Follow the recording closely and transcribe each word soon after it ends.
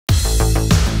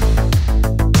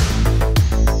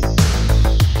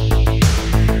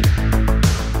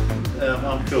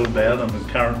about. I'm the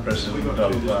current president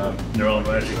of Narellan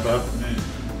Rotary Club.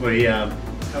 We are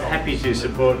happy to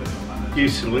support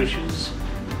Youth Solutions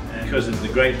because of the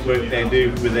great work they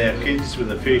do with our kids, with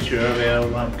the future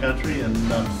of our country. And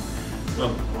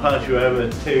I'll pass you over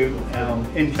to our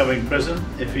incoming president,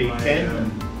 if he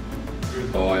can.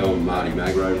 Hi, I'm Marty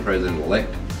Magro,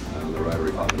 President-elect of the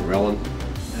Rotary Club in Narellan.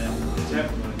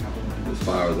 As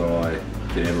far as I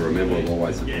can ever remember, I've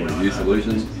always supported Youth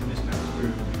Solutions.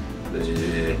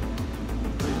 They're,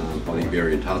 I think,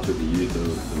 very in touch with the youth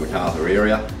of the Macarthur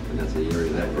area, and that's the area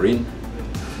that we're in.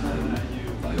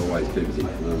 They always keep us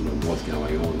informed on what's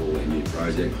going on, all their new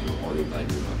projects. I think they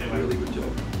do a really good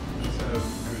job.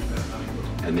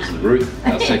 And Mrs. Ruth,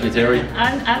 our secretary.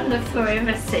 I'm the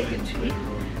forever secretary,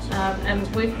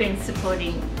 and we've been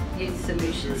supporting Youth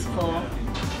Solutions for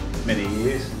many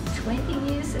years.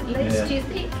 20 years at least, Yeah. do you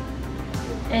think?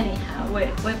 Anyhow,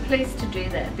 we're pleased to do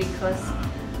that because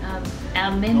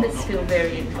our members feel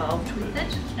very involved with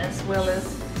it, as well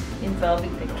as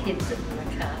involving the kids of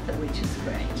Macarthur, which is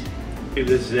great.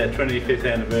 This is our 25th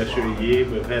anniversary year.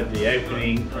 We've had the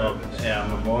opening of our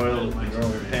memorial at the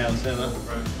Narellan Town Centre,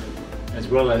 as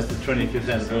well as the 25th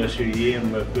anniversary year,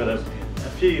 and we've got a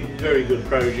few very good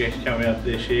projects coming up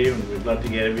this year, and we'd love to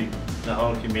get the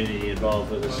whole community involved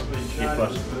with us if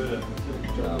possible.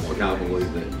 I can't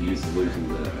believe that Youth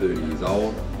Solutions are 30 years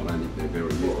old. I don't think they're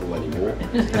very useful anymore.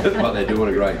 But they're doing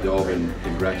a great job, and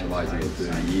congratulations on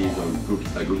 30 years, on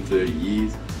a good 30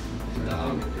 years.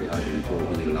 And we hope to be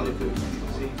talking in another 30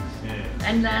 years.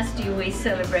 And last year we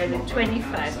celebrated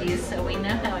 25 years, so we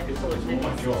know how important it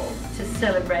is to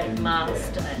celebrate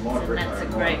milestones, and that's a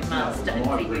great milestone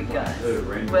for you guys.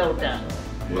 Well done.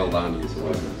 Well done, Youth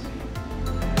Solutions.